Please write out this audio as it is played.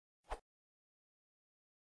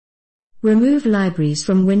Remove libraries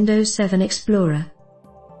from Windows 7 Explorer.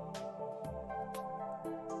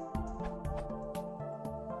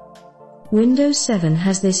 Windows 7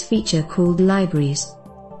 has this feature called libraries.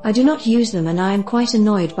 I do not use them and I am quite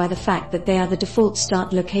annoyed by the fact that they are the default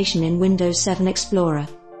start location in Windows 7 Explorer.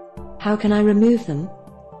 How can I remove them?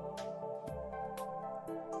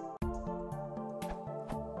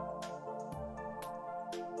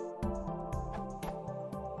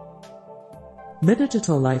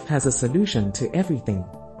 Digital Life has a solution to everything.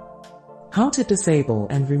 How to disable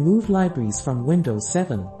and remove libraries from Windows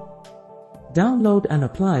 7. Download and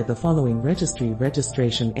apply the following registry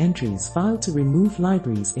registration entries file to remove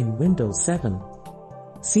libraries in Windows 7.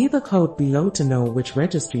 See the code below to know which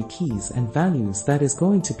registry keys and values that is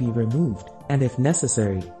going to be removed, and if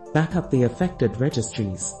necessary, back up the affected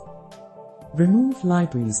registries. Remove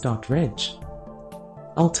libraries.reg.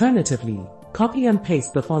 Alternatively, copy and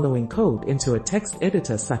paste the following code into a text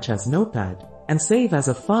editor such as Notepad, and save as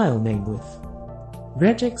a file name with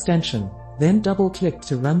reg extension, then double-click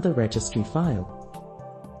to run the registry file.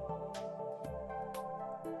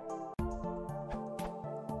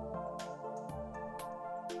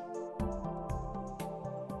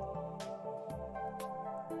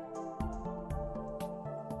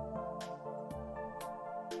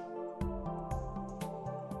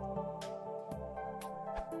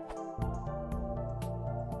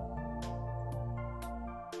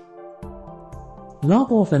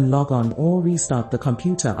 Log off and log on or restart the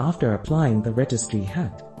computer after applying the registry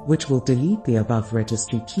hack, which will delete the above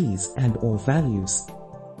registry keys and/or values.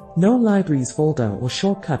 No libraries folder or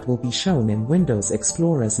shortcut will be shown in Windows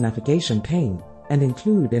Explorer's navigation pane, and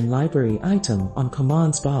include in library item on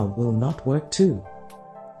commands bar will not work too.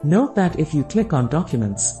 Note that if you click on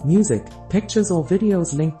Documents, Music, Pictures or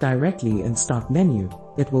Videos linked directly in Start menu,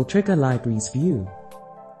 it will trigger Libraries view.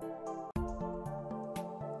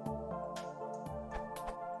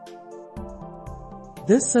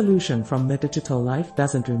 This solution from Digital Life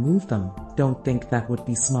doesn't remove them, don't think that would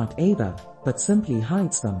be smart either, but simply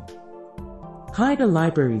hides them. Hide a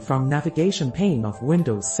library from navigation pane of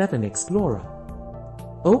Windows 7 Explorer.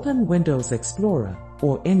 Open Windows Explorer,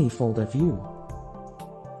 or any folder view.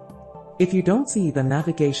 If you don't see the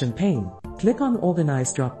navigation pane, click on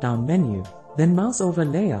Organize drop-down menu, then mouse over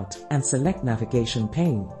Layout and select Navigation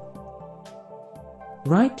pane.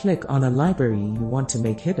 Right-click on a library you want to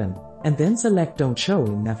make hidden, and then select Don't Show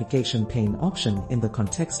in Navigation pane option in the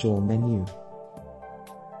contextual menu.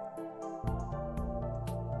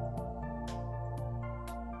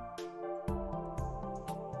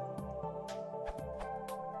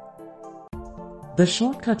 The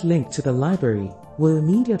shortcut link to the library will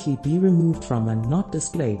immediately be removed from and not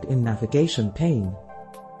displayed in Navigation pane.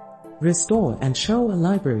 Restore and show a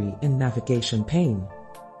library in Navigation pane.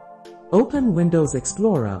 Open Windows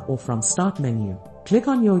Explorer or from Start menu. Click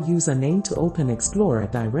on your username to open Explorer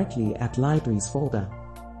directly at Libraries folder.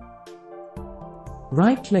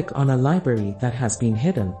 Right-click on a library that has been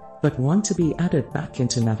hidden, but want to be added back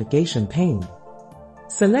into Navigation pane.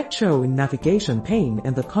 Select Show in Navigation pane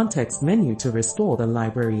in the context menu to restore the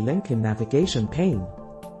library link in Navigation pane.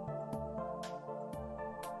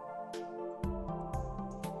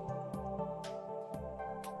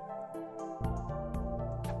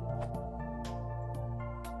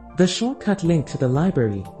 The shortcut link to the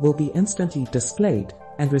library will be instantly displayed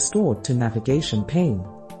and restored to Navigation pane.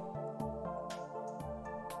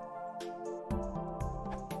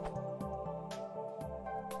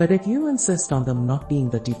 But if you insist on them not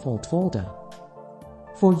being the default folder,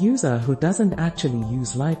 for user who doesn't actually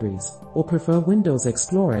use libraries or prefer Windows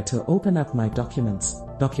Explorer to open up My Documents,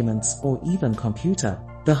 or even Computer,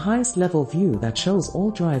 the highest level view that shows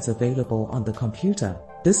all drives available on the computer,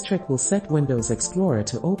 this trick will set Windows Explorer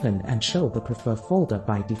to open and show the preferred folder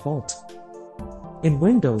by default. In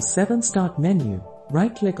Windows 7 Start menu,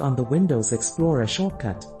 right-click on the Windows Explorer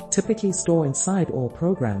shortcut, typically store inside All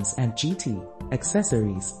Programs and GT,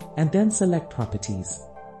 Accessories, and then select Properties.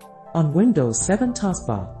 On Windows 7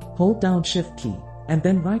 taskbar, hold down Shift key, and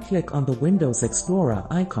then right-click on the Windows Explorer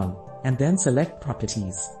icon, and then select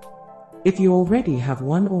Properties. If you already have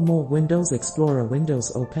one or more Windows Explorer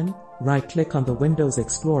windows open, right-click on the Windows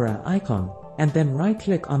Explorer icon, and then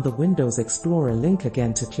right-click on the Windows Explorer link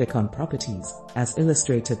again to click on Properties, as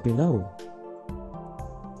illustrated below.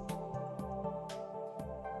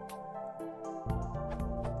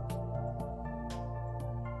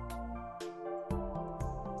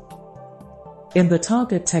 In the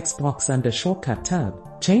Target text box under Shortcut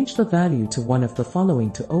tab, change the value to one of the following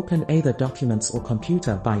to open either Documents or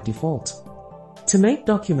Computer by default. To make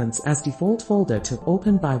Documents as default folder to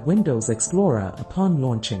open by Windows Explorer upon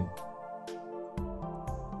launching.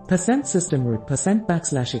 %system root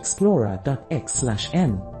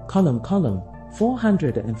 %\explorer.x/n, column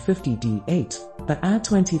 450D8, but add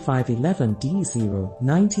 2511D0,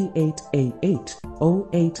 98A8,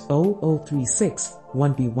 080036,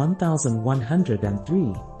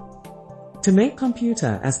 1B1103. To make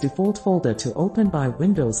computer as default folder to open by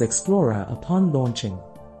Windows Explorer upon launching.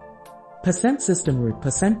 %system root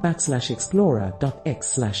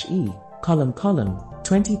 %\explorer.x/e, column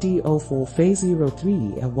 20D04 phase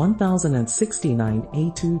 03 a 1069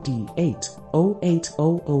 A2D8,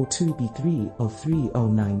 08002B3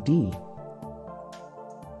 0309D.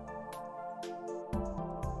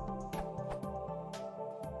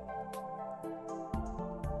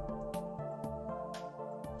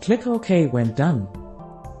 Click OK when done.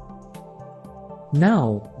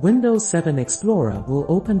 Now, Windows 7 Explorer will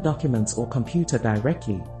open documents or computer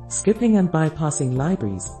directly, skipping and bypassing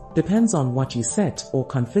libraries, depends on what you set or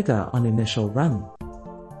configure on initial run.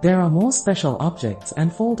 There are more special objects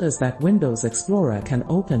and folders that Windows Explorer can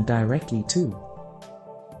open directly too.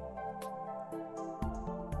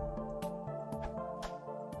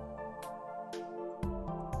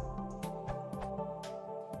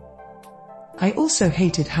 I also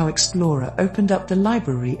hated how Explorer opened up the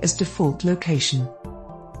library as default location.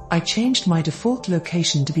 I changed my default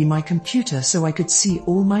location to be my computer so I could see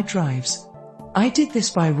all my drives. I did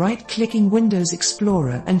this by right-clicking Windows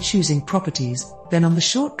Explorer and choosing Properties, then on the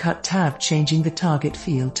Shortcut tab changing the target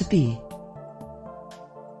field to B.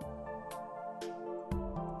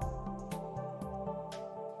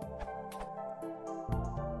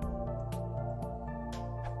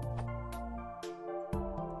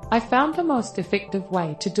 I found the most effective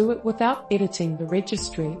way to do it without editing the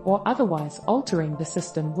registry or otherwise altering the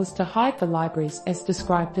system was to hide the libraries as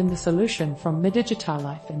described in the solution from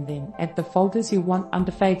MiDigitalLife and then add the folders you want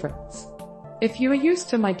under Favorites. If you are used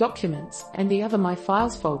to My Documents and the other My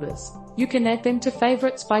Files folders, you can add them to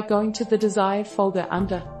Favorites by going to the desired folder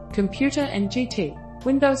under Computer and GT,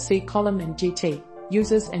 Windows C column and GT,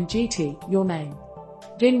 Users and GT, your name.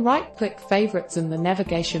 Then right-click Favorites in the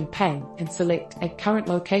navigation pane and select Add Current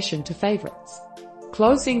Location to Favorites.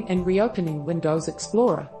 Closing and reopening Windows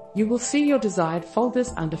Explorer, you will see your desired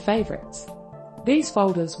folders under Favorites. These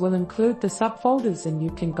folders will include the subfolders and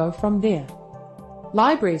you can go from there.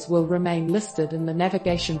 Libraries will remain listed in the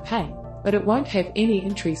navigation pane, but it won't have any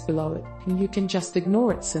entries below it, and you can just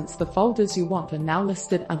ignore it since the folders you want are now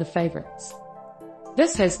listed under Favorites.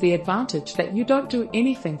 This has the advantage that you don't do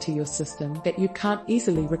anything to your system that you can't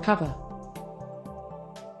easily recover.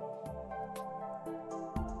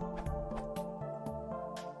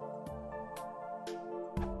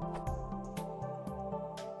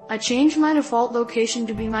 I changed my default location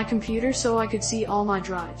to be my computer so I could see all my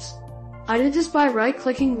drives. I did this by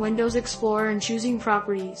right-clicking Windows Explorer and choosing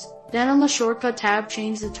Properties, then on the Shortcut tab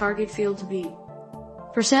change the target field to B.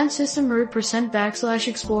 %system root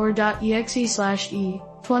 %explorer.exe/e,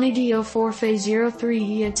 20D04 phase 03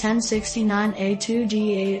 E at 1069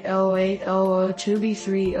 A2D8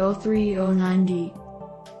 08002B3 0309D.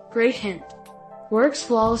 Great hint. Works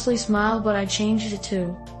flawlessly smile, but I changed it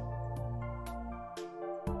to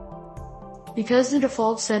because the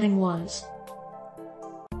default setting was